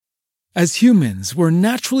As humans, we're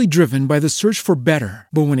naturally driven by the search for better.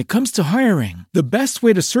 But when it comes to hiring, the best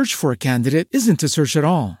way to search for a candidate isn't to search at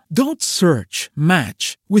all. Don't search,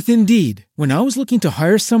 match with Indeed. When I was looking to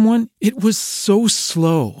hire someone, it was so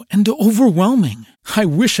slow and overwhelming. I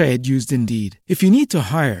wish I had used Indeed. If you need to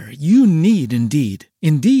hire, you need Indeed.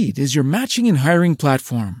 Indeed is your matching and hiring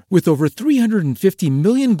platform with over 350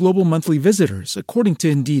 million global monthly visitors, according to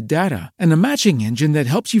Indeed data, and a matching engine that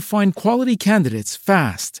helps you find quality candidates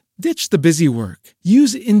fast. Ditch the busy work.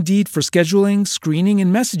 Use Indeed for scheduling, screening,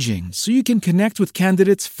 and messaging so you can connect with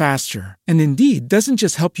candidates faster. And Indeed doesn't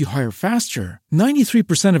just help you hire faster.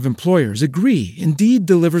 93% of employers agree Indeed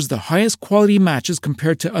delivers the highest quality matches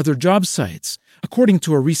compared to other job sites, according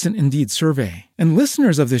to a recent Indeed survey. And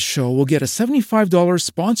listeners of this show will get a $75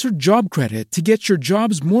 sponsored job credit to get your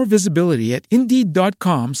jobs more visibility at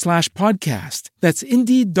Indeed.com/podcast. That's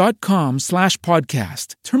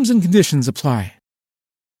Indeed.com/podcast. Terms and conditions apply.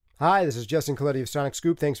 Hi, this is Justin Coletti of Sonic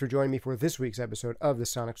Scoop. Thanks for joining me for this week's episode of the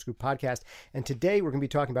Sonic Scoop podcast. And today we're going to be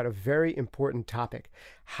talking about a very important topic,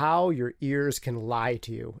 how your ears can lie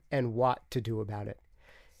to you and what to do about it.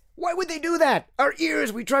 Why would they do that? Our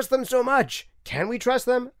ears, we trust them so much. Can we trust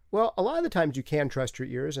them? Well, a lot of the times you can trust your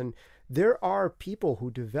ears, and there are people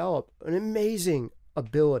who develop an amazing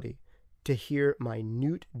ability to hear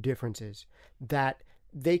minute differences that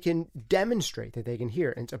they can demonstrate that they can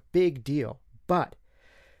hear, and it's a big deal. But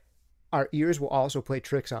our ears will also play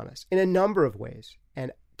tricks on us in a number of ways.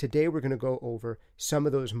 And today we're going to go over some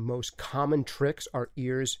of those most common tricks our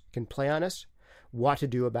ears can play on us, what to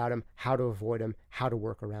do about them, how to avoid them, how to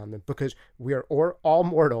work around them. Because we are all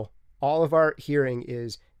mortal. All of our hearing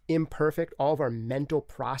is imperfect. All of our mental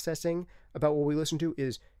processing about what we listen to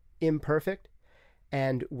is imperfect.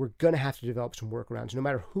 And we're going to have to develop some workarounds no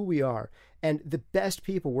matter who we are. And the best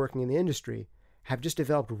people working in the industry have just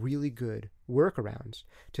developed really good workarounds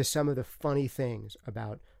to some of the funny things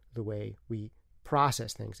about the way we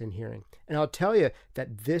process things in hearing. And I'll tell you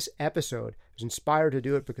that this episode was inspired to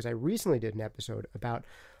do it because I recently did an episode about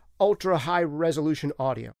ultra high resolution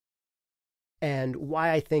audio and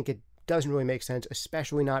why I think it doesn't really make sense,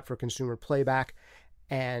 especially not for consumer playback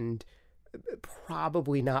and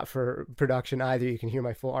probably not for production either. You can hear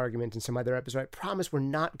my full argument in some other episode. I promise we're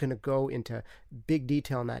not going to go into big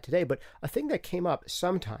detail on that today, but a thing that came up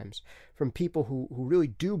sometimes from people who really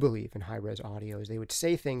do believe in high-res audio is they would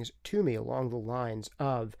say things to me along the lines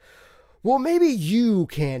of, well, maybe you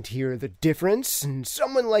can't hear the difference, and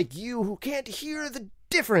someone like you who can't hear the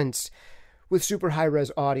difference with super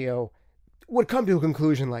high-res audio would come to a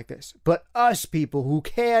conclusion like this. But us people who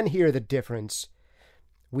can hear the difference,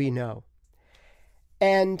 we know.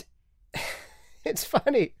 And it's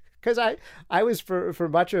funny because I was for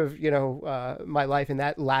much of my life in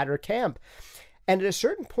that latter camp, and at a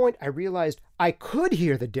certain point I realized I could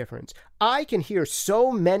hear the difference. I can hear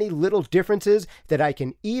so many little differences that I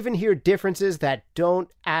can even hear differences that don't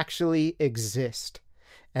actually exist,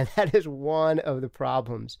 and that is one of the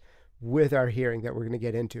problems with our hearing that we're going to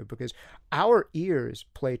get into because our ears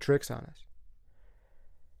play tricks on us.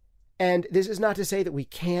 And this is not to say that we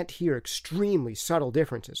can't hear extremely subtle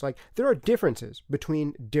differences. Like, there are differences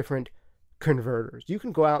between different converters. You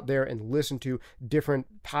can go out there and listen to different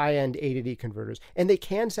high-end A to D converters, and they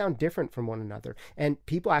can sound different from one another. And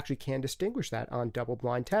people actually can distinguish that on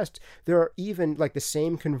double-blind tests. There are even, like, the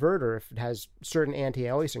same converter, if it has certain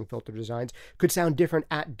anti-aliasing filter designs, could sound different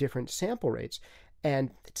at different sample rates. And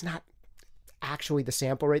it's not actually the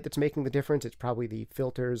sample rate that's making the difference. It's probably the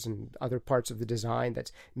filters and other parts of the design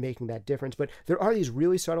that's making that difference. But there are these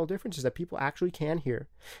really subtle differences that people actually can hear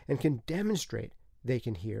and can demonstrate they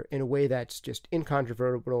can hear in a way that's just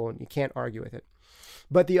incontrovertible and you can't argue with it.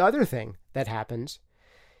 But the other thing that happens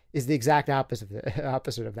is the exact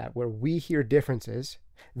opposite of that, where we hear differences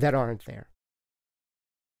that aren't there.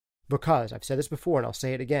 Because, I've said this before and I'll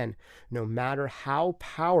say it again, no matter how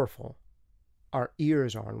powerful our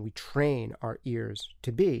ears are, and we train our ears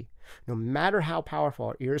to be, no matter how powerful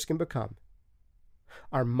our ears can become,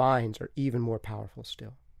 our minds are even more powerful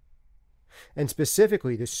still. And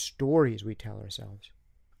specifically, the stories we tell ourselves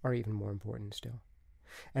are even more important still.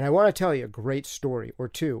 And I want to tell you a great story or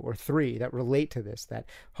two or three that relate to this that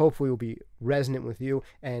hopefully will be resonant with you,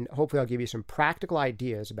 and hopefully I'll give you some practical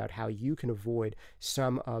ideas about how you can avoid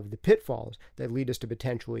some of the pitfalls that lead us to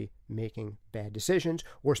potentially making bad decisions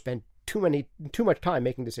or spend too much time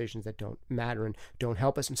making decisions that don't matter and don't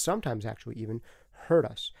help us and sometimes actually even hurt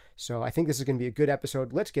us. So I think this is going to be a good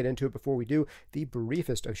episode. Let's get into it. Before we do, the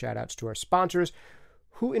briefest of shout outs to our sponsors.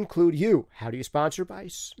 who include you. How do you sponsor? By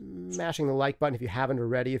smashing the like button if you haven't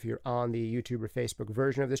already. If you're on the YouTube or Facebook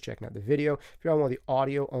version of this, checking out the video. If you're on one of the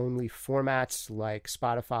audio-only formats like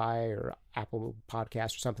Spotify or Apple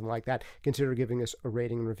Podcasts or something like that, consider giving us a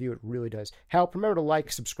rating and review. It really does help. Remember to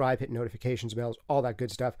like, subscribe, hit notifications bells, all that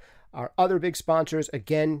good stuff. Our other big sponsors,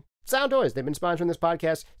 again, Sound Toys. They've been sponsoring this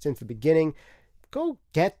podcast since the beginning. Go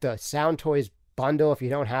get the Sound Toys bundle if you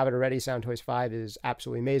don't have it already. Sound Toys 5 is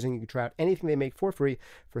absolutely amazing. You can try out anything they make for free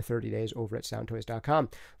for 30 days over at soundtoys.com.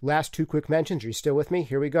 Last two quick mentions. Are you still with me?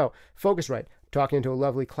 Here we go. Focusrite. Talking into a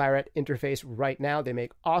lovely Claret interface right now. They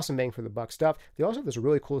make awesome bang for the buck stuff. They also have this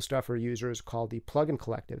really cool stuff for users called the Plugin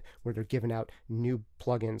Collective, where they're giving out new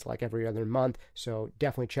plugins like every other month. So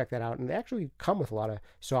definitely check that out. And they actually come with a lot of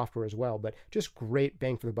software as well, but just great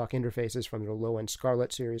bang for the buck interfaces from their low-end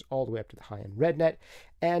Scarlett series all the way up to the high-end RedNet.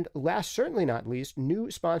 And last, certainly not least, new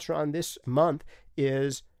sponsor on this month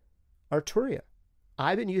is Arturia.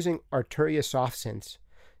 I've been using Arturia soft synths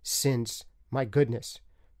since, my goodness,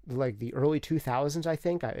 like the early 2000s, I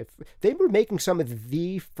think. They were making some of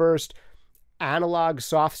the first analog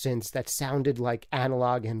soft synths that sounded like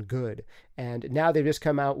analog and good. And now they've just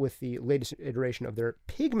come out with the latest iteration of their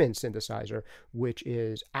Pigment synthesizer, which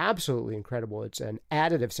is absolutely incredible. It's an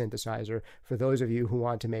additive synthesizer for those of you who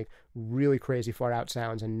want to make really crazy far out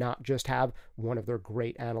sounds and not just have one of their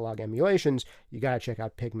great analog emulations. You got to check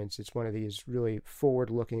out Pigments. It's one of these really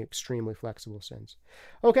forward-looking, extremely flexible synths.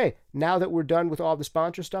 Okay, now that we're done with all the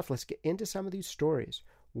sponsor stuff, let's get into some of these stories.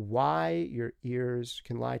 Why your ears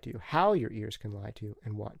can lie to you, how your ears can lie to you,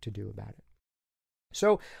 and what to do about it.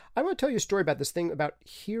 So I want to tell you a story about this thing about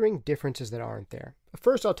hearing differences that aren't there.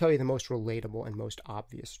 First, I'll tell you the most relatable and most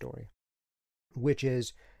obvious story, which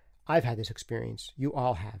is, I've had this experience, you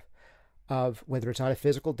all have, of whether it's on a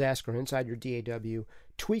physical desk or inside your DAW,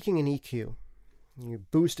 tweaking an EQ. You're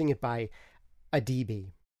boosting it by a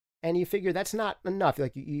dB. And you figure that's not enough.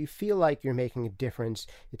 Like you feel like you're making a difference.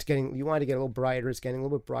 You want to get a little brighter. It's getting a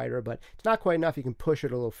little bit brighter, but it's not quite enough. You can push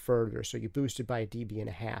it a little further. So you boost it by a dB and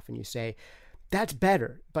a half, and you say, that's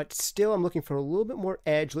better, but still I'm looking for a little bit more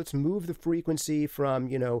edge. Let's move the frequency from,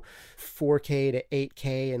 4K to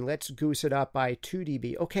 8K, and let's goose it up by 2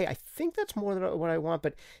 dB. Okay, I think that's more than what I want,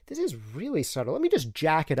 but this is really subtle. Let me just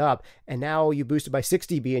jack it up. And now you boost it by 6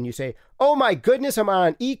 dB, and you say, oh my goodness, I'm on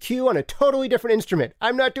an EQ on a totally different instrument.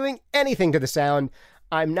 I'm not doing anything to the sound.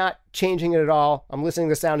 I'm not changing it at all. I'm listening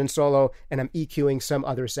to the sound in solo, and I'm EQing some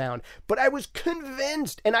other sound. But I was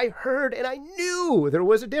convinced, and I heard, and I knew there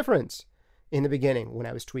was a difference in the beginning when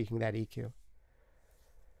I was tweaking that EQ.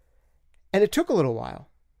 And it took a little while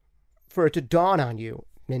for it to dawn on you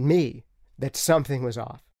and me that something was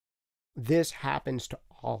off. This happens to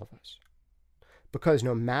all of us. Because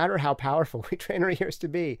no matter how powerful we train our ears to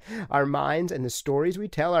be, our minds and the stories we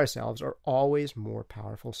tell ourselves are always more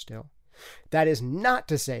powerful still. That is not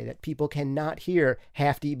to say that people cannot hear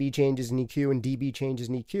half dB changes in EQ and dB changes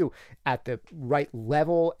in EQ at the right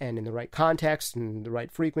level and in the right context and the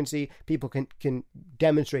right frequency. People can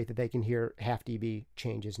demonstrate that they can hear half dB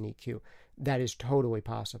changes in EQ. That is totally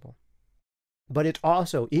possible. But it's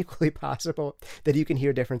also equally possible that you can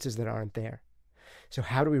hear differences that aren't there. So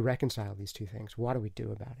how do we reconcile these two things? What do we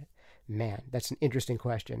do about it? Man, that's an interesting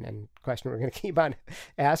question, and question we're going to keep on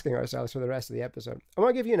asking ourselves for the rest of the episode. I want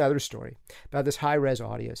to give you another story about this high-res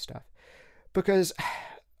audio stuff, because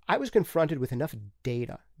I was confronted with enough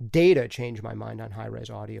data. Data changed my mind on high-res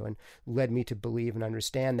audio and led me to believe and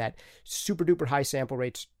understand that super-duper high sample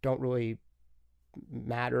rates don't really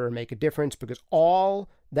matter or make a difference, because all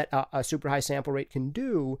that a super high sample rate can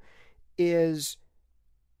do is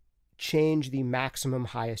change the maximum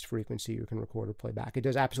highest frequency you can record or play back. It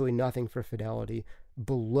does absolutely nothing for fidelity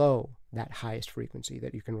below that highest frequency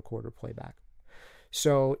that you can record or play back.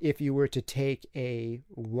 So if you were to take a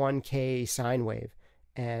 1K sine wave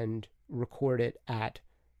and record it at,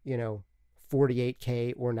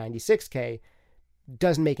 48K or 96K,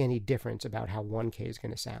 doesn't make any difference about how 1K is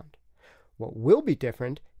going to sound. What will be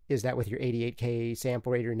different is that with your 88K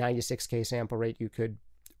sample rate or 96K sample rate, you could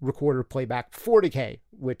record or play back 40K,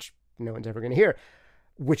 which no one's ever going to hear,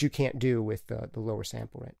 which you can't do with the lower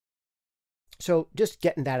sample rate. So just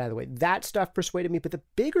getting that out of the way, that stuff persuaded me. But the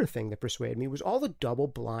bigger thing that persuaded me was all the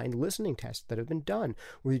double-blind listening tests that have been done,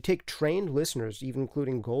 where you take trained listeners, even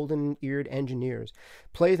including golden-eared engineers,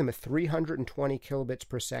 play them a 320 kilobits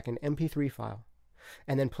per second MP3 file,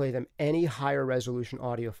 and then play them any higher resolution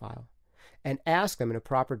audio file, and ask them in a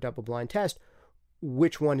proper double-blind test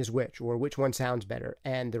which one is which, or which one sounds better,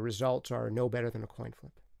 and the results are no better than a coin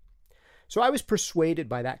flip. So I was persuaded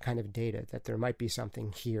by that kind of data that there might be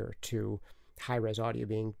something here to high-res audio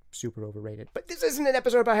being super overrated. But this isn't an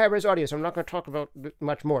episode about high-res audio, so I'm not going to talk about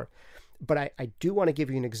much more. But I do want to give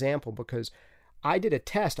you an example, because I did a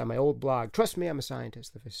test on my old blog, Trust Me, I'm a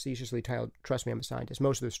Scientist, the facetiously titled Trust Me, I'm a Scientist.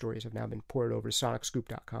 Most of those stories have now been ported over to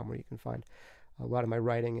sonicscoop.com, where you can find a lot of my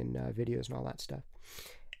writing and videos and all that stuff.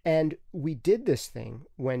 And we did this thing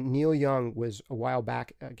when Neil Young was a while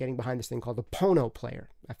back getting behind this thing called the Pono player,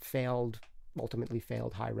 a ultimately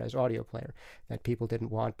failed high-res audio player that people didn't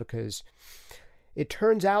want, because it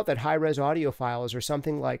turns out that high-res audio files are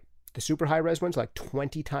something like the super high-res ones, like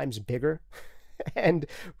 20 times bigger and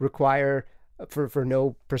require, for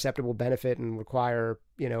no perceptible benefit, and require,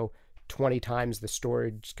 20 times the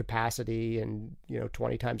storage capacity and,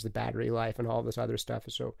 20 times the battery life and all this other stuff.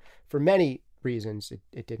 So for many reasons,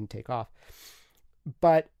 it didn't take off.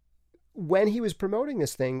 But when he was promoting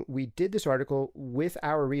this thing, we did this article with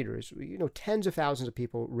our readers. Tens of thousands of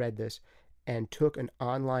people read this and took an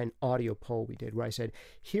online audio poll we did, where I said,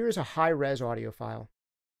 here's a high-res audio file,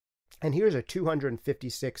 and here's a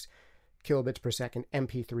 256 kilobits per second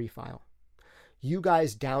MP3 file. You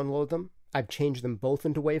guys download them. I've changed them both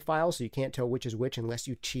into WAV files, so you can't tell which is which unless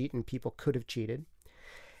you cheat, and people could have cheated.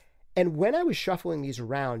 And when I was shuffling these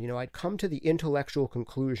around, I'd come to the intellectual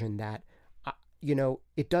conclusion that,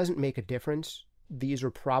 it doesn't make a difference. These are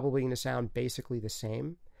probably going to sound basically the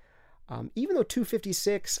same. Even though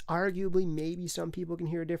 256, arguably, maybe some people can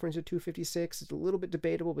hear a difference at 256. It's a little bit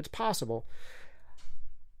debatable, but it's possible.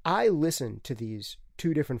 I listened to these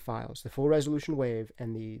two different files, the full resolution WAV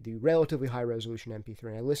and the relatively high resolution MP3.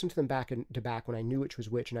 And I listened to them back to back when I knew which was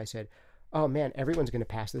which, and I said, oh man, everyone's going to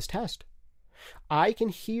pass this test. I can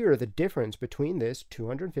hear the difference between this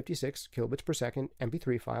 256 kilobits per second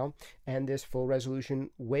MP3 file and this full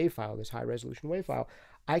resolution WAV file, this high resolution WAV file.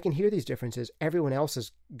 I can hear these differences. Everyone else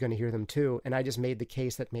is going to hear them too. And I just made the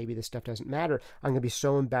case that maybe this stuff doesn't matter. I'm going to be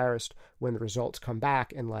so embarrassed when the results come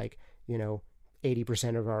back and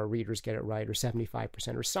 80% of our readers get it right, or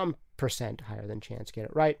 75%, or some percent higher than chance get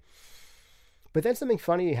it right. But then something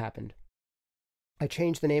funny happened. I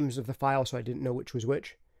changed the names of the file so I didn't know which was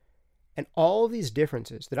which. And all of these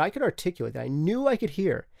differences that I could articulate, that I knew I could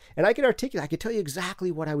hear, and I could tell you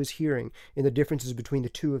exactly what I was hearing in the differences between the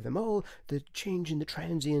two of them. Oh, the change in the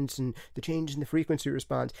transients and the change in the frequency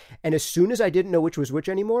response. And as soon as I didn't know which was which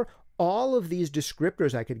anymore, all of these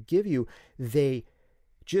descriptors I could give you, they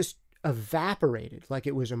just evaporated like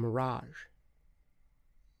it was a mirage.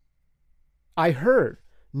 I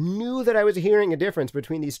knew that I was hearing a difference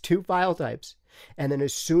between these two file types. And then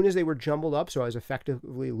as soon as they were jumbled up, so I was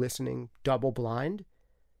effectively listening double blind,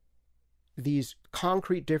 these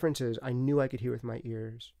concrete differences I knew I could hear with my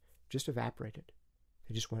ears just evaporated.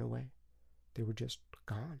 They just went away. They were just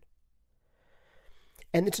gone.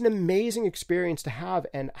 And it's an amazing experience to have.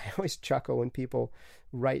 And I always chuckle when people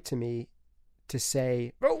write to me to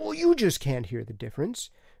say, oh, well, you just can't hear the difference,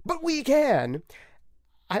 but we can.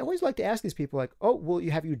 I always like to ask these people, like, oh, well,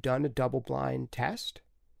 have you done a double-blind test?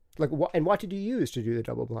 Like, what did you use to do the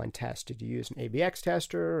double-blind test? Did you use an ABX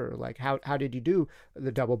tester? Or, how did you do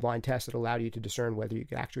the double-blind test that allowed you to discern whether you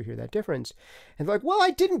could actually hear that difference? And they're like, well,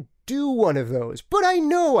 I didn't do one of those, but I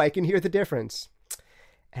know I can hear the difference.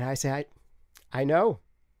 And I say, I know.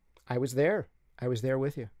 I was there. I was there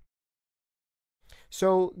with you.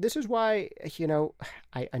 So this is why,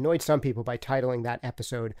 I annoyed some people by titling that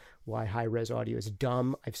episode, Why High-Res Audio is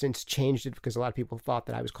Dumb. I've since changed it because a lot of people thought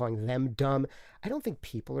that I was calling them dumb. I don't think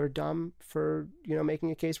people are dumb for, making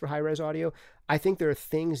a case for high-res audio. I think there are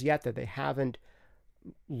things yet that they haven't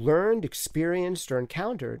learned, experienced, or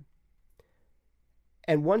encountered.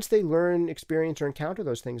 And once they learn, experience, or encounter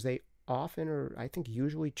those things, they often, or I think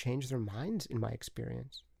usually, change their minds in my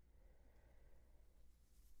experience.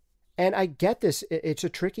 And I get this. It's a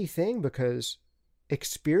tricky thing because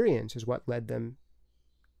experience is what led them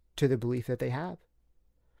to the belief that they have.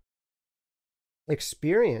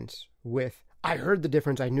 Experience with, I heard the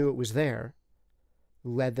difference, I knew it was there,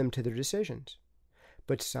 led them to their decisions.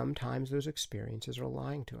 But sometimes those experiences are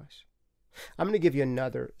lying to us. I'm going to give you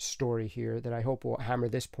another story here that I hope will hammer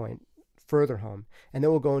this point further home, and then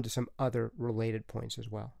we'll go into some other related points as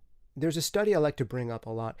well. There's a study I like to bring up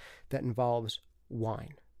a lot that involves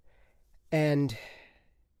wine. And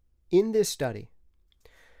in this study,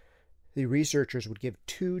 the researchers would give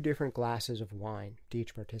 2 different glasses of wine to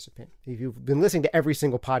each participant. If you've been listening to every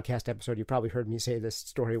single podcast episode, you've probably heard me say this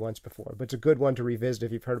story once before, but it's a good one to revisit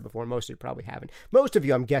if you've heard it before. Most of you probably haven't. Most of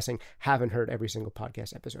you, I'm guessing, haven't heard every single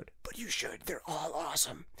podcast episode, but you should. They're all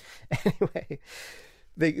awesome. Anyway,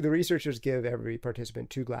 the researchers give every participant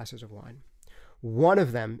 2 glasses of wine. One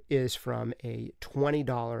of them is from a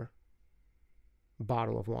 $20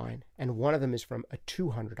 bottle of wine, and one of them is from a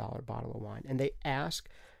 $200 bottle of wine. And they ask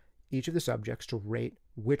each of the subjects to rate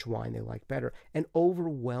which wine they like better. And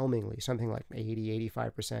overwhelmingly, something like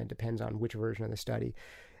 80-85%, depends on which version of the study,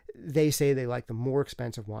 they say they like the more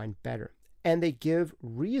expensive wine better. And they give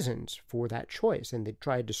reasons for that choice, and they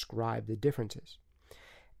try to describe the differences.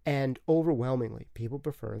 And overwhelmingly, people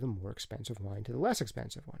prefer the more expensive wine to the less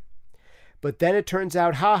expensive one. But then it turns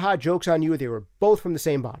out, joke's on you, they were both from the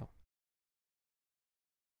same bottle.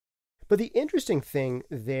 But the interesting thing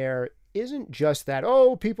there isn't just that,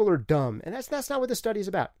 people are dumb. And that's not what the study is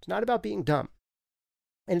about. It's not about being dumb.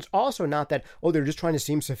 And it's also not that, they're just trying to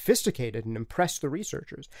seem sophisticated and impress the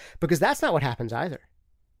researchers. Because that's not what happens either.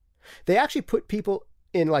 They actually put people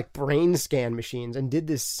in like brain scan machines and did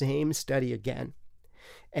this same study again.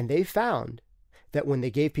 And they found that when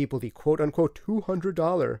they gave people the quote-unquote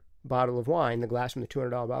 $200 bottle of wine, the glass from the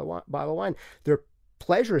 $200 bottle of wine, their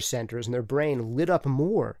pleasure centers in their brain lit up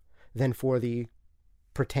more than for the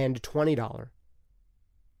pretend $20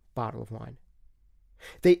 bottle of wine.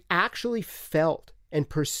 They actually felt and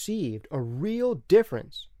perceived a real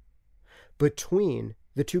difference between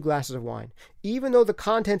the two glasses of wine, even though the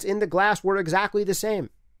contents in the glass were exactly the same.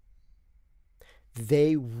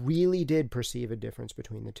 They really did perceive a difference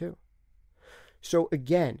between the two. So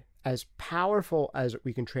again, as powerful as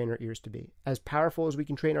we can train our ears to be, as powerful as we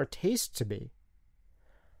can train our tastes to be,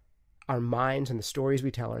 our minds and the stories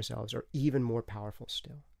we tell ourselves are even more powerful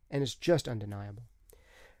still. And it's just undeniable.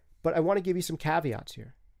 But I want to give you some caveats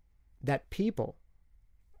here. That people,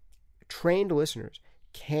 trained listeners,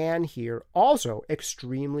 can hear also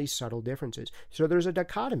extremely subtle differences. So there's a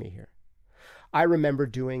dichotomy here. I remember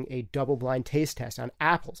doing a double-blind taste test on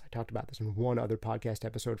apples. I talked about this in one other podcast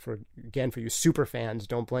episode. For you super fans,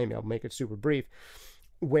 don't blame me. I'll make it super brief.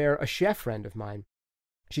 Where a chef friend of mine,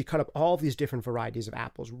 she cut up all of these different varieties of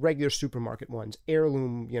apples, regular supermarket ones,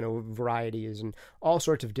 heirloom, varieties, and all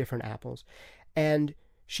sorts of different apples. And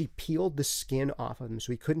she peeled the skin off of them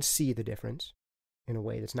so we couldn't see the difference. In a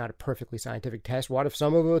way that's not a perfectly scientific test. What if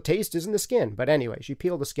some of the taste is in the skin? But anyway, she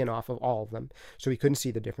peeled the skin off of all of them, so we couldn't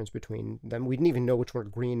see the difference between them. We didn't even know which were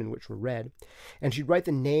green and which were red. And she'd write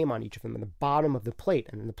the name on each of them on the bottom of the plate,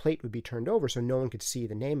 and then the plate would be turned over so no one could see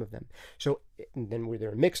the name of them. So then they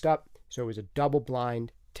were mixed up, so it was a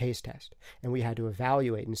double-blind taste test. And we had to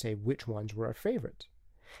evaluate and say which ones were our favorites.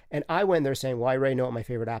 And I went there saying, I already know what my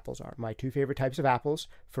favorite apples are. My two favorite types of apples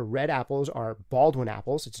for red apples are Baldwin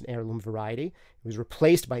apples. It's an heirloom variety. It was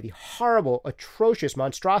replaced by the horrible, atrocious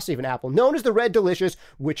monstrosity of an apple known as the Red Delicious,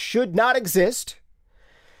 which should not exist.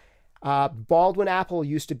 Baldwin apple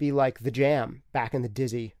used to be like the jam back in the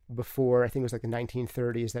Dizzy before, I think it was like the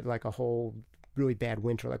 1930s, that like a whole really bad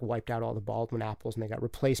winter like wiped out all the Baldwin apples and they got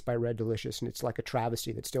replaced by Red Delicious, and it's like a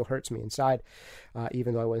travesty that still hurts me inside,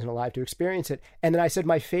 even though I wasn't alive to experience it. And then I said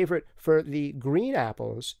my favorite for the green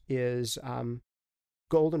apples is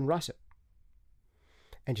Golden Russet.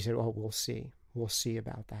 And she said, we'll see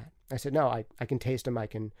about that. I said, no, I can taste them. I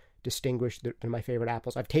can distinguish they're my favorite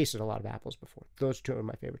apples. I've tasted a lot of apples before. Those two are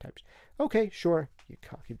my favorite types. Okay, sure, you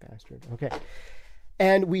cocky bastard. Okay.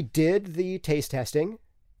 And we did the taste testing.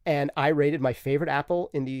 And I rated my favorite apple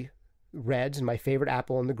in the reds and my favorite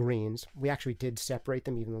apple in the greens. We actually did separate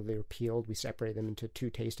them, even though they were peeled. We separated them into two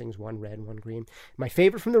tastings, one red and one green. My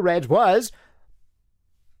favorite from the reds was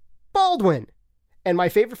Baldwin. And my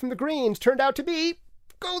favorite from the greens turned out to be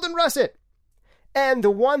Golden Russet. And the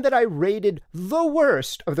one that I rated the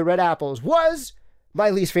worst of the red apples was my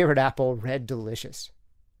least favorite apple, Red Delicious.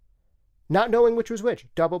 Not knowing which was which,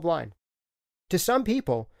 double blind. To some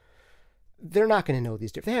people, they're not going to know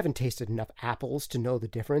these differences. They haven't tasted enough apples to know the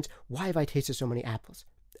difference. Why have I tasted so many apples?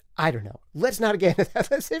 I don't know. Let's not get into that.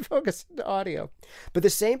 Let's focus on audio. But the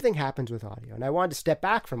same thing happens with audio. And I wanted to step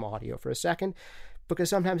back from audio for a second because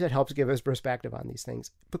sometimes it helps give us perspective on these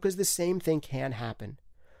things. Because the same thing can happen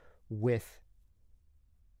with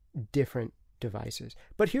different devices.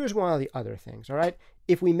 But here's one of the other things, all right?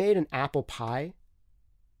 If we made an apple pie,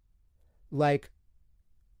 like,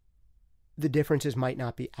 the differences might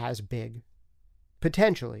not be as big,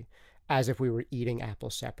 potentially, as if we were eating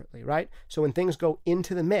apples separately, right? So when things go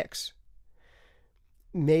into the mix,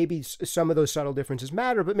 maybe some of those subtle differences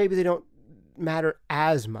matter, but maybe they don't matter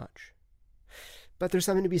as much. But there's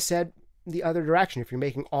something to be said the other direction. If you're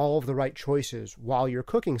making all of the right choices while you're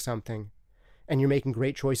cooking something, and you're making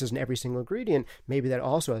great choices in every single ingredient, maybe that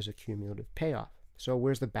also has a cumulative payoff. So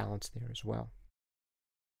where's the balance there as well?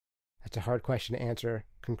 That's a hard question to answer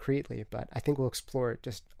concretely, but I think we'll explore it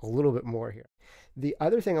just a little bit more here. The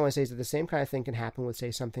other thing I want to say is that the same kind of thing can happen with,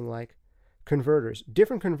 say, something like converters.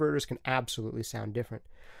 Different converters can absolutely sound different.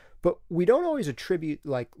 But we don't always attribute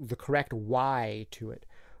like the correct why to it.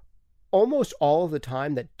 Almost all of the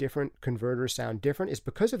time that different converters sound different is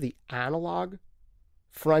because of the analog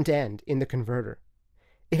front end in the converter.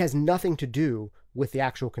 It has nothing to do with the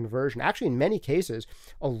actual conversion. Actually, in many cases,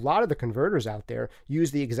 a lot of the converters out there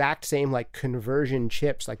use the exact same like conversion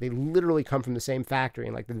chips. Like they literally come from the same factory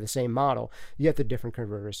and like they're the same model, yet the different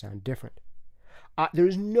converters sound different.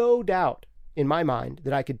 There's no doubt in my mind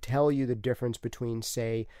that I could tell you the difference between,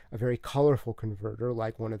 say, a very colorful converter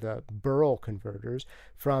like one of the Burl converters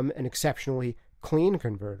from an exceptionally clean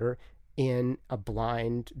converter in a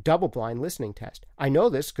double-blind listening test. I know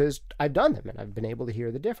this because I've done them and I've been able to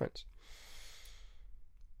hear the difference.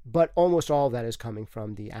 But almost all of that is coming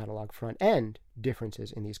from the analog front end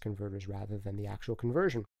differences in these converters rather than the actual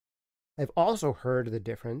conversion. I've also heard the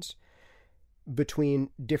difference between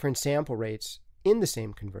different sample rates in the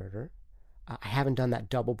same converter. I haven't done that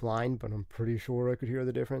double blind, but I'm pretty sure I could hear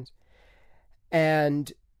the difference.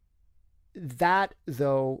 And that,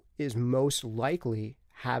 though, is most likely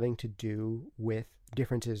having to do with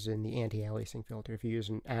differences in the anti-aliasing filter. If you use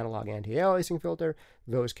an analog anti-aliasing filter,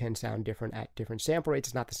 those can sound different at different sample rates.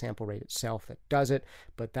 It's not the sample rate itself that does it,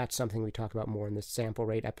 but that's something we talk about more in the sample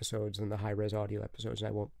rate episodes and the high-res audio episodes, and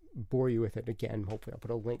I won't bore you with it again. Hopefully I'll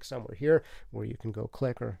put a link somewhere here where you can go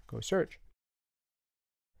click or go search.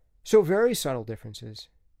 So very subtle differences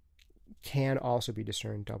can also be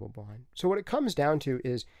discerned double blind. So what it comes down to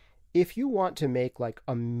is if you want to make like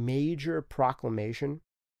a major proclamation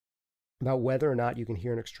about whether or not you can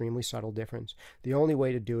hear an extremely subtle difference, the only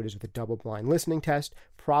way to do it is with a double-blind listening test.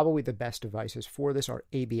 Probably the best devices for this are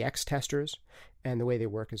ABX testers, and the way they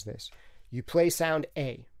work is this. You play sound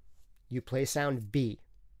A, you play sound B.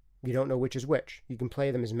 You don't know which is which. You can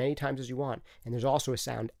play them as many times as you want, and there's also a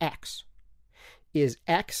sound X. Is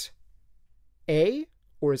X A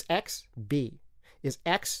or is X B? Is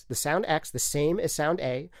X, the sound X, the same as sound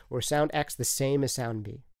A, or sound X the same as sound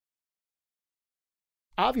B?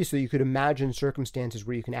 Obviously, you could imagine circumstances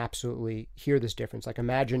where you can absolutely hear this difference. Like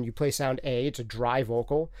imagine you play sound A, it's a dry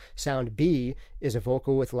vocal. Sound B is a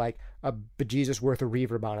vocal with like a bejesus worth of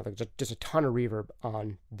reverb on it. Like just a ton of reverb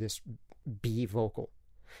on this B vocal.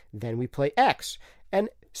 Then we play X, and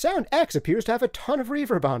sound X appears to have a ton of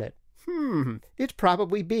reverb on it. It's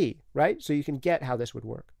probably B, right? So you can get how this would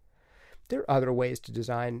work. There are other ways to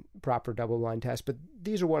design proper double-blind tests, but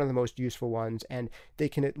these are one of the most useful ones, and they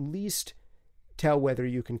can at least tell whether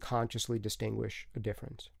you can consciously distinguish a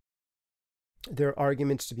difference. There are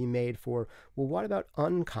arguments to be made for, well, what about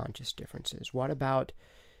unconscious differences? What about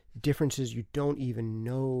differences you don't even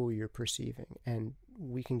know you're perceiving? And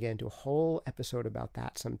we can get into a whole episode about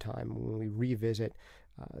that sometime when we revisit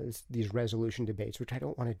these resolution debates, which I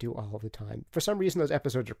don't want to do all the time. For some reason, those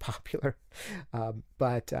episodes are popular,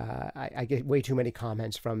 but I get way too many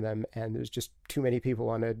comments from them, and there's just too many people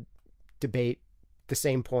want to debate the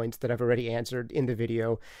same points that I've already answered in the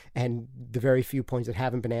video, and the very few points that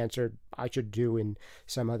haven't been answered I should do in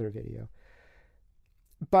some other video.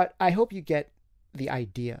 But I hope you get the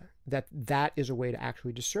idea that that is a way to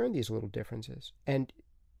actually discern these little differences. And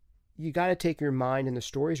you got to take your mind and the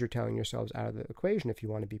stories you're telling yourselves out of the equation if you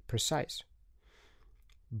want to be precise.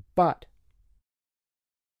 But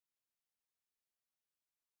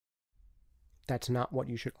that's not what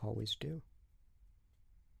you should always do.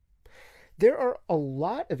 There are a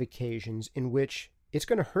lot of occasions in which it's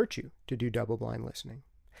going to hurt you to do double-blind listening.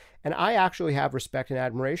 And I actually have respect and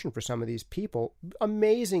admiration for some of these people,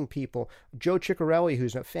 amazing people. Joe Ciccarelli,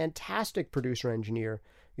 who's a fantastic producer-engineer,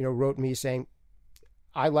 wrote me saying,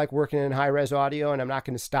 I like working in high-res audio and I'm not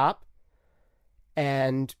going to stop.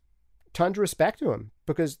 And tons of respect to him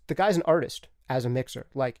because the guy's an artist as a mixer.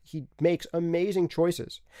 Like, he makes amazing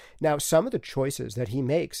choices. Now, some of the choices that he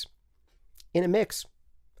makes in a mix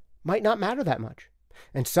might not matter that much.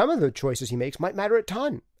 And some of the choices he makes might matter a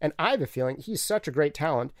ton. And I have a feeling he's such a great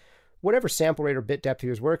talent. Whatever sample rate or bit depth he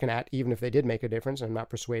was working at, even if they did make a difference, I'm not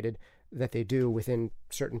persuaded that they do within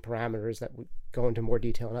certain parameters that we go into more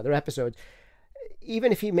detail in other episodes.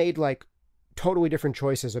 Even if he made like totally different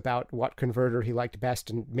choices about what converter he liked best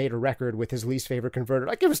and made a record with his least favorite converter,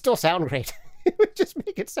 like it would still sound great. It would just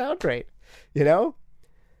make it sound great,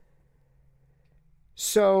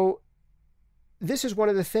 So this is one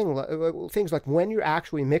of the things like when you're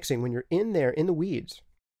actually mixing, when you're in there in the weeds,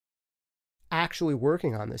 actually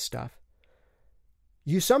working on this stuff,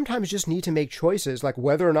 you sometimes just need to make choices like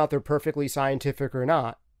whether or not they're perfectly scientific or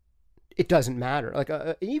not. It doesn't matter. Like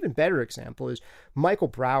an even better example is Michael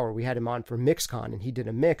Brower. We had him on for MixCon and he did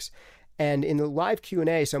a mix And in the live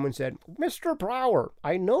Q&A, someone said, Mr. Brower,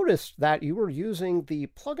 I noticed that you were using the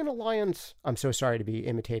Plugin Alliance. I'm so sorry to be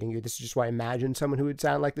imitating you. This is just why I imagine someone who would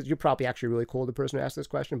sound like this. You're probably actually really cool, the person who asked this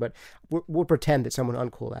question, but we'll pretend that someone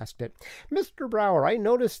uncool asked it. Mr. Brower, I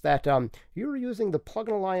noticed that you were using the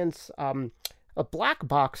Plugin Alliance a black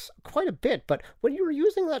box quite a bit, but when you were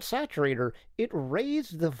using that saturator, it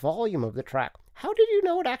raised the volume of the track. How did you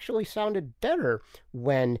know it actually sounded better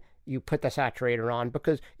when you put the saturator on?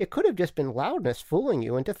 Because it could have just been loudness fooling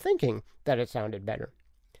you into thinking that it sounded better.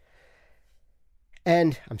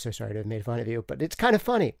 And I'm so sorry to have made fun of you, but it's kind of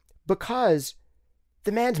funny because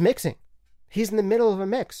the man's mixing. He's in the middle of a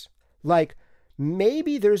mix. Like,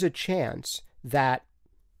 maybe there's a chance that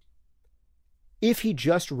if he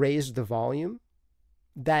just raised the volume,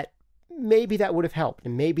 that maybe that would have helped,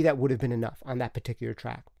 and maybe that would have been enough on that particular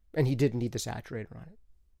track, and he didn't need the saturator on it.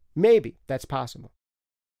 Maybe that's possible.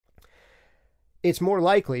 It's more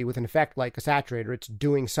likely with an effect like a saturator, it's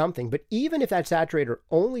doing something, but even if that saturator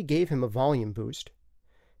only gave him a volume boost,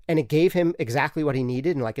 and it gave him exactly what he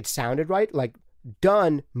needed, and like it sounded right, like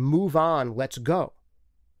done, move on, let's go.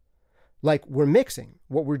 Like we're mixing.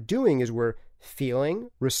 What we're doing is we're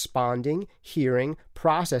feeling, responding, hearing,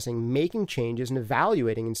 processing, making changes, and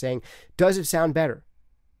evaluating and saying, does it sound better?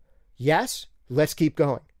 Yes, let's keep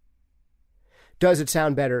going. Does it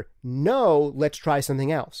sound better? No, let's try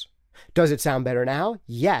something else. Does it sound better now?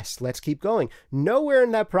 Yes, let's keep going. Nowhere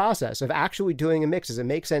in that process of actually doing a mix does it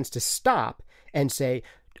make sense to stop and say,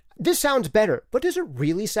 this sounds better, but does it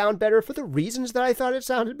really sound better for the reasons that I thought it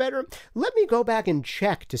sounded better? Let me go back and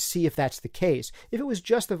check to see if that's the case. If it was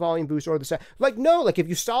just the volume boost or the no, like if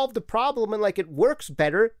you solve the problem and like it works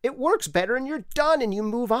better and you're done and you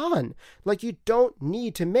move on. Like you don't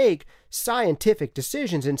need to make scientific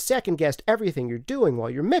decisions and second guess everything you're doing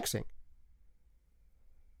while you're mixing.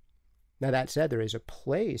 Now that said, there is a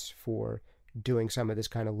place for doing some of this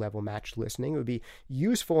kind of level matched listening. It would be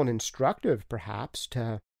useful and instructive perhaps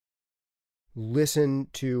to listen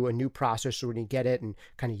to a new processor when you get it and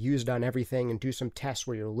kind of use it on everything and do some tests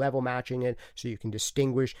where you're level matching it so you can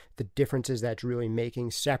distinguish the differences that's really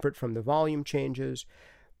making separate from the volume changes.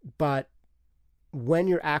 But when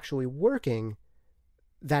you're actually working,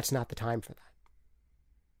 that's not the time for that.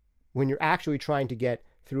 When you're actually trying to get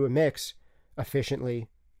through a mix efficiently,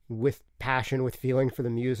 with passion, with feeling for the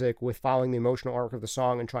music, with following the emotional arc of the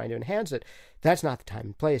song and trying to enhance it, that's not the time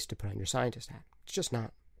and place to put on your scientist hat. It's just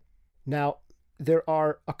not. Now, there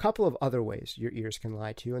are a couple of other ways your ears can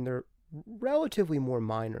lie to you, and they're relatively more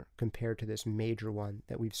minor compared to this major one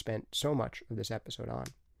that we've spent so much of this episode on.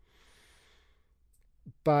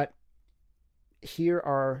 But here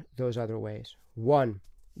are those other ways. One,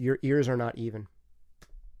 your ears are not even.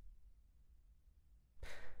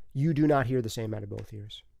 You do not hear the same out of both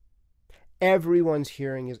ears. Everyone's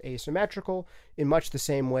hearing is asymmetrical in much the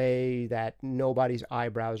same way that nobody's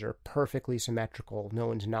eyebrows are perfectly symmetrical. No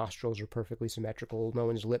one's nostrils are perfectly symmetrical. No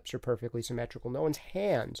one's lips are perfectly symmetrical. No one's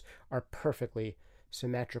hands are perfectly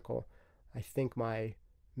symmetrical. I think my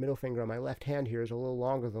middle finger on my left hand here is a little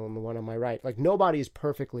longer than the one on my right. Like nobody's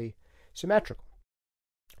perfectly symmetrical.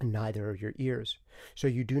 And neither are your ears. So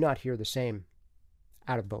you do not hear the same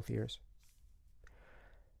out of both ears.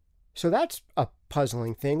 So that's a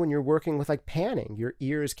puzzling thing when you're working with like panning. Your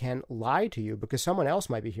ears can lie to you because someone else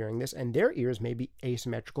might be hearing this and their ears may be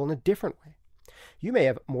asymmetrical in a different way. You may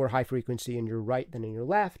have more high frequency in your right than in your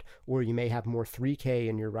left, or you may have more 3K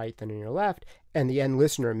in your right than in your left, and the end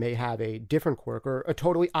listener may have a different quirk or a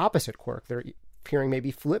totally opposite quirk. Their hearing may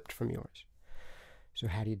be flipped from yours. So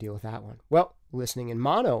how do you deal with that one? Well, listening in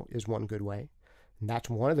mono is one good way. And that's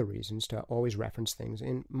one of the reasons to always reference things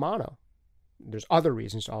in mono. There's other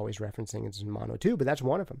reasons to always reference things in mono too, but that's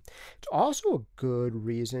one of them. It's also a good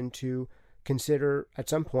reason to consider at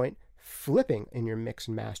some point flipping in your mix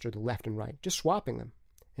and master the left and right, just swapping them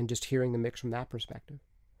and just hearing the mix from that perspective.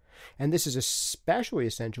 And this is especially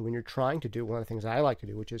essential when you're trying to do one of the things I like to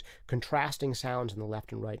do, which is contrasting sounds in the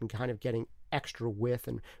left and right and kind of getting extra width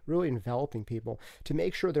and really enveloping people to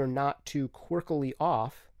make sure they're not too quirkily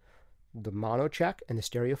off. The mono check and the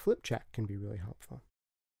stereo flip check can be really helpful.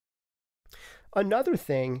 Another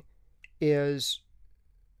thing is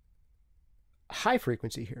high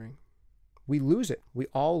frequency hearing. We lose it. We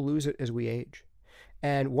all lose it as we age.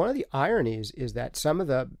 And one of the ironies is that some of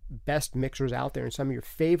the best mixers out there and some of your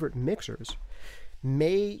favorite mixers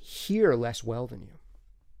may hear less well than you,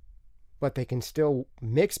 but they can still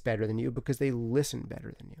mix better than you because they listen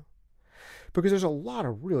better than you. Because there's a lot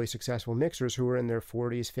of really successful mixers who are in their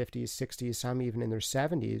 40s, 50s, 60s, some even in their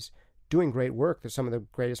 70s, doing great work. That some of the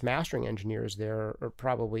greatest mastering engineers there are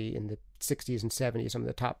probably in the 60s and 70s, some of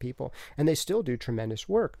the top people, and they still do tremendous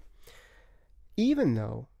work. even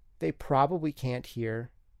though they probably can't hear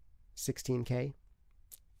 16K,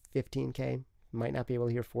 15K, might not be able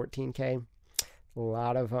to hear 14K. A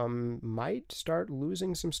lot of them might start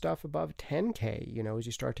losing some stuff above 10K, as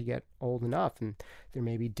you start to get old enough, and there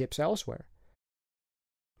may be dips elsewhere.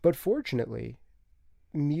 But fortunately,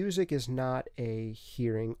 music is not a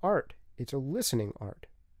hearing art. It's a listening art.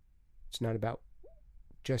 It's not about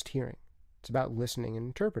just hearing. It's about listening and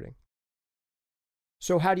interpreting.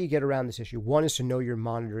 So how do you get around this issue? One is to know your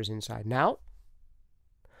monitors inside and out.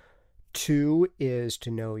 Two is to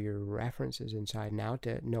know your references inside and out,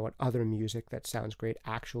 to know what other music that sounds great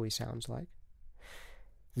actually sounds like.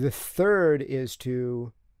 The third is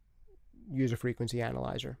to use a frequency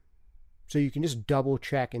analyzer. So you can just double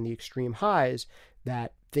check in the extreme highs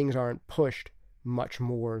that things aren't pushed much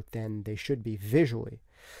more than they should be visually.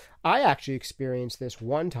 I actually experienced this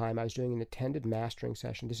one time. I was doing an attended mastering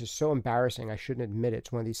session. This is so embarrassing. I shouldn't admit it.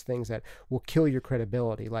 It's one of these things that will kill your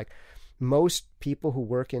credibility. Like, most people who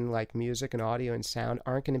work in like music and audio and sound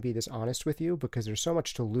aren't going to be this honest with you because there's so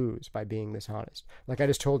much to lose by being this honest. Like I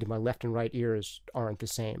just told you, my left and right ears aren't the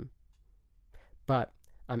same. But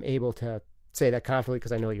I'm able to say that confidently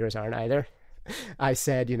because I know yours aren't either. I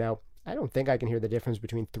said, I don't think I can hear the difference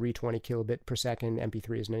between 320 kilobit per second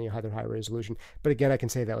MP3s and any other high resolution. But again, I can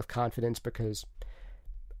say that with confidence because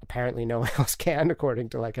apparently no one else can, according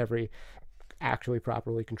to like every actually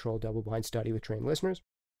properly controlled double-blind study with trained listeners.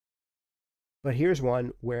 But here's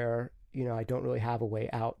one where, I don't really have a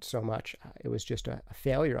way out so much. It was just a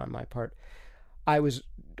failure on my part. I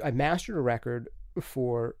mastered a record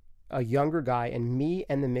for a younger guy and me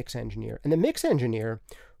and the mix engineer. And the mix engineer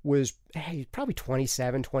was probably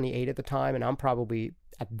 27, 28 at the time. And I'm probably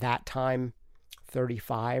at that time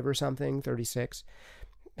 35 or something, 36.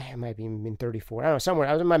 It might be in 34. I don't know, somewhere.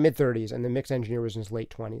 I was in my mid-30s and the mix engineer was in his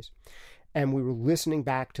late 20s. And we were listening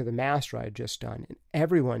back to the master I had just done. And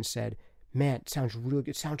everyone said, man, it sounds really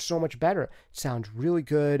good. It sounds so much better. It sounds really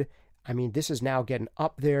good. I mean, this is now getting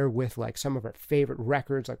up there with like some of our favorite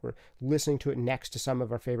records. Like we're listening to it next to some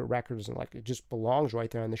of our favorite records and like it just belongs right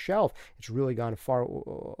there on the shelf. It's really gone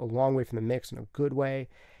a long way from the mix in a good way.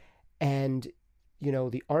 And,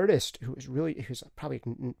 the artist who was probably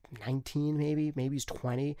 19 maybe he's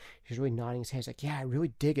 20. He's really nodding his head. He's like, yeah, I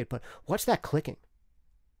really dig it. But what's that clicking?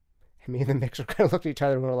 And me and the mixer kind of looked at each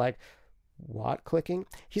other and we're like, what clicking?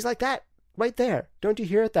 He's like, that right there. Don't you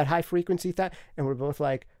hear it? That high frequency thing? And we're both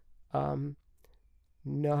like,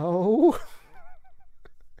 no.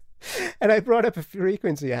 And I brought up a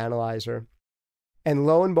frequency analyzer and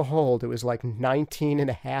lo and behold, it was like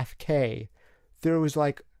 19.5K. There was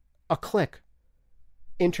like a click,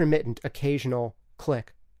 intermittent, occasional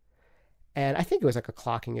click. And I think it was like a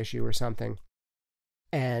clocking issue or something.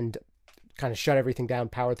 And kind of shut everything down,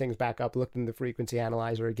 powered things back up, looked in the frequency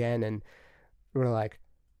analyzer again, and we were like,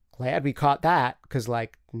 glad we caught that, because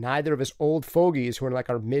like neither of us old fogies who are in like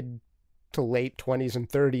our mid to late 20s and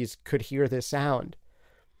 30s could hear this sound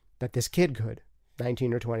that this kid could.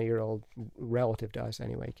 19 or 20-year-old relative to us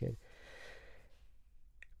anyway, kid.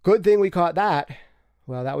 Good thing we caught that.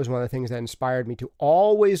 Well, that was one of the things that inspired me to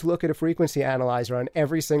always look at a frequency analyzer on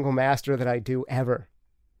every single master that I do ever,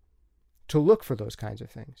 to look for those kinds of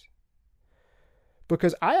things.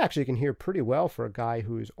 Because I actually can hear pretty well for a guy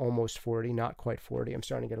who's almost 40, not quite 40. I'm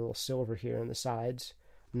starting to get a little silver here on the sides.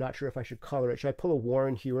 I'm not sure if I should color it. Should I pull a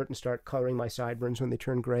Warren Hewitt and start coloring my sideburns when they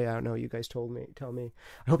turn gray? I don't know. You guys tell me.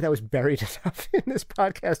 I hope that was buried enough in this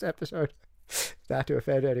podcast episode not to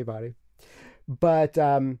offend anybody. But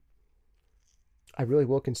I really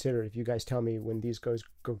will consider, if you guys tell me when these go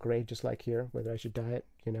gray, just like here, whether I should dye it.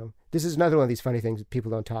 This is another one of these funny things that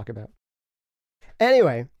people don't talk about.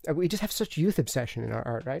 Anyway, we just have such youth obsession in our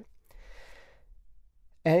art, right?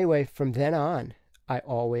 Anyway, from then on, I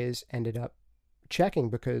always ended up checking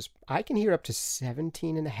because I can hear up to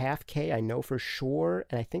 17.5K, I know for sure.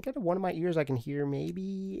 And I think out of one of my ears, I can hear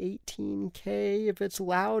maybe 18K if it's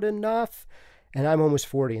loud enough. And I'm almost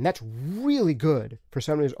 40. And that's really good for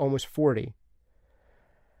someone who's almost 40.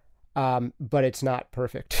 But it's not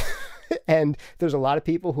perfect. And there's a lot of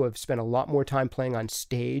people who have spent a lot more time playing on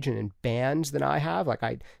stage and in bands than I have. Like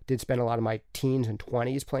I did spend a lot of my teens and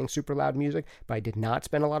 20s playing super loud music, but I did not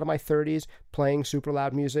spend a lot of my 30s playing super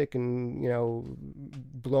loud music and,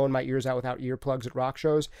 blowing my ears out without earplugs at rock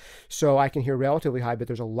shows. So I can hear relatively high, but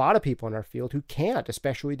there's a lot of people in our field who can't,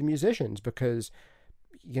 especially the musicians, because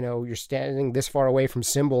you're standing this far away from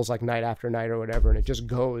cymbals like night after night or whatever, and it just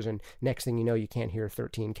goes, and next thing you know, you can't hear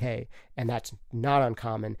 13K, and that's not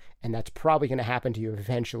uncommon, and that's probably going to happen to you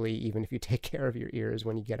eventually, even if you take care of your ears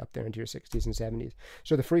when you get up there into your 60s and 70s.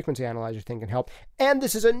 So the frequency analyzer thing can help, and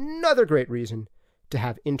this is another great reason to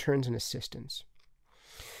have interns and assistants.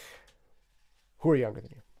 who are younger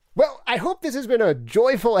than you. Well, I hope this has been a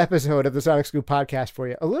joyful episode of the Sonic Scoop podcast for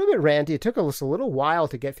you. A little bit ranty. It took us a little while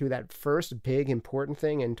to get through that first big important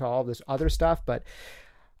thing into all this other stuff, but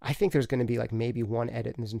I think there's going to be like maybe one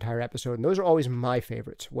edit in this entire episode, and those are always my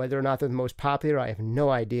favorites. Whether or not they're the most popular, I have no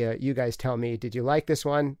idea. You guys tell me. Did you like this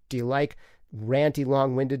one? Do you like ranty,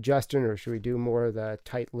 long-winded Justin, or should we do more of the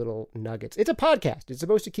tight little nuggets? It's a podcast. It's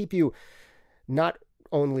supposed to keep you not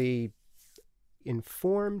only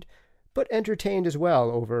informed, but entertained as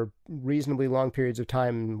well over reasonably long periods of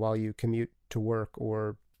time while you commute to work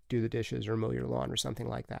or do the dishes or mow your lawn or something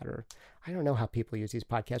like that. Or I don't know how people use these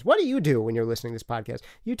podcasts. What do you do when you're listening to this podcast?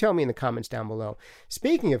 You tell me in the comments down below.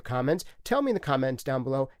 Speaking of comments, tell me in the comments down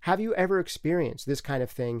below, have you ever experienced this kind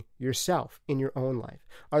of thing yourself in your own life?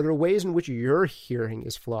 Are there ways in which your hearing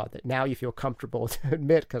is flawed that now you feel comfortable to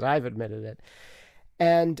admit, because I've admitted it?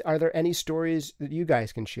 And are there any stories that you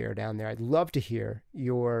guys can share down there? I'd love to hear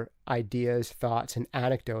your ideas, thoughts, and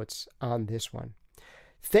anecdotes on this one.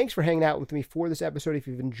 Thanks for hanging out with me for this episode. If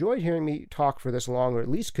you've enjoyed hearing me talk for this long, or at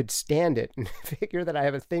least could stand it and figure that I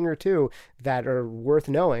have a thing or two that are worth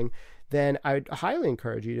knowing, then I'd highly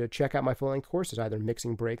encourage you to check out my full-length courses, either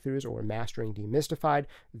Mixing Breakthroughs or Mastering Demystified.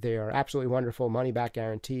 They are absolutely wonderful, money-back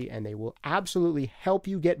guarantee, and they will absolutely help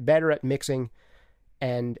you get better at mixing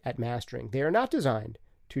and at mastering. They are not designed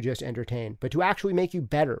to just entertain, but to actually make you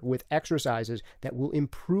better with exercises that will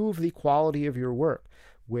improve the quality of your work,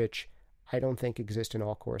 which I don't think exist in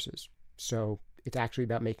all courses. So it's actually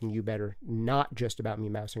about making you better, not just about me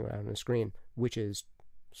mousing around on the screen, which is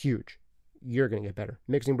huge. You're going to get better.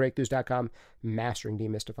 MixingBreakthroughs.com,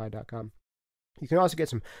 MasteringDemystified.com. You can also get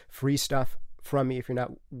some free stuff from me if you're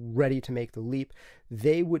not ready to make the leap.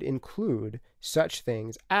 They would include such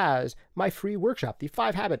things as my free workshop, The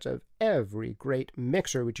 5 Habits of Every Great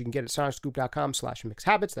Mixer, which you can get at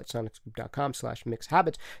sonicscoop.com/mixhabits. That's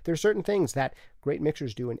sonicscoop.com/mixhabits. There are certain things that great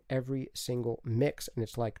mixers do in every single mix, and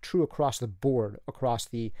it's like true across the board, across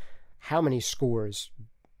the how many scores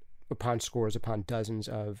upon dozens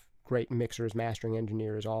of great mixers, mastering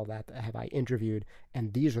engineers, all that have I interviewed,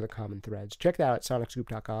 and these are the common threads. Check that out at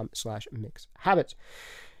sonicscoop.com/mixhabits.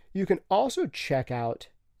 You can also check out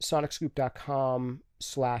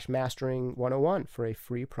sonicscoop.com/mastering101 for a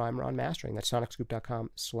free primer on mastering. That's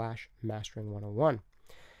sonicscoop.com/mastering101.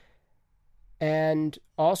 And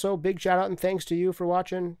also, big shout out and thanks to you for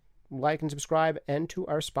watching, like and subscribe, and to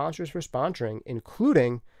our sponsors for sponsoring,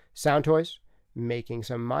 including Soundtoys, making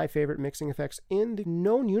some of my favorite mixing effects in the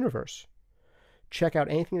known universe. Check out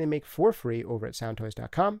anything they make for free over at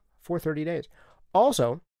soundtoys.com for 30 days.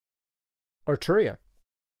 Also, Arturia,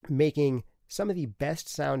 making some of the best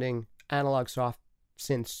sounding analog soft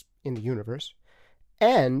synths in the universe,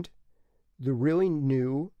 and the really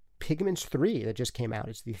new Pigments 3 that just came out.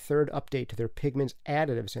 It's the third update to their Pigments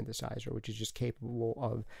additive synthesizer, which is just capable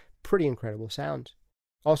of pretty incredible sounds.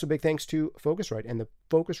 Also, big thanks to Focusrite and the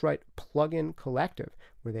Focusrite Plugin Collective,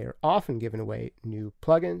 where they are often giving away new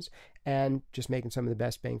plugins and just making some of the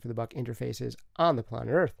best bang for the buck interfaces on the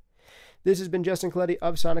planet Earth. This has been Justin Coletti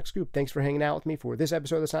of Sonic Scoop. Thanks for hanging out with me for this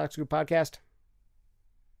episode of the Sonic Scoop podcast.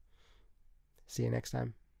 See you next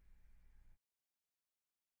time.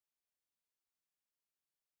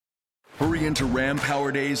 Hurry into Ram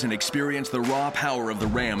Power Days and experience the raw power of the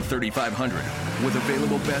Ram 3500. With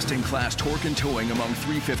available best-in-class torque and towing among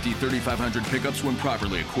 350-3500 pickups when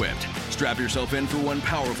properly equipped. Strap yourself in for one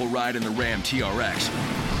powerful ride in the Ram TRX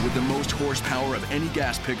with the most horsepower of any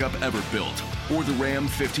gas pickup ever built. Or the Ram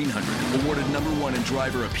 1500, awarded #1 in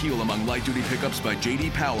driver appeal among light-duty pickups by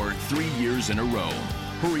J.D. Power 3 years in a row.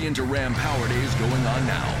 Hurry into Ram Power Days going on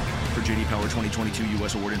now. For J.D. Power 2022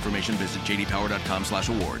 U.S. award information, visit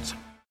jdpower.com/awards.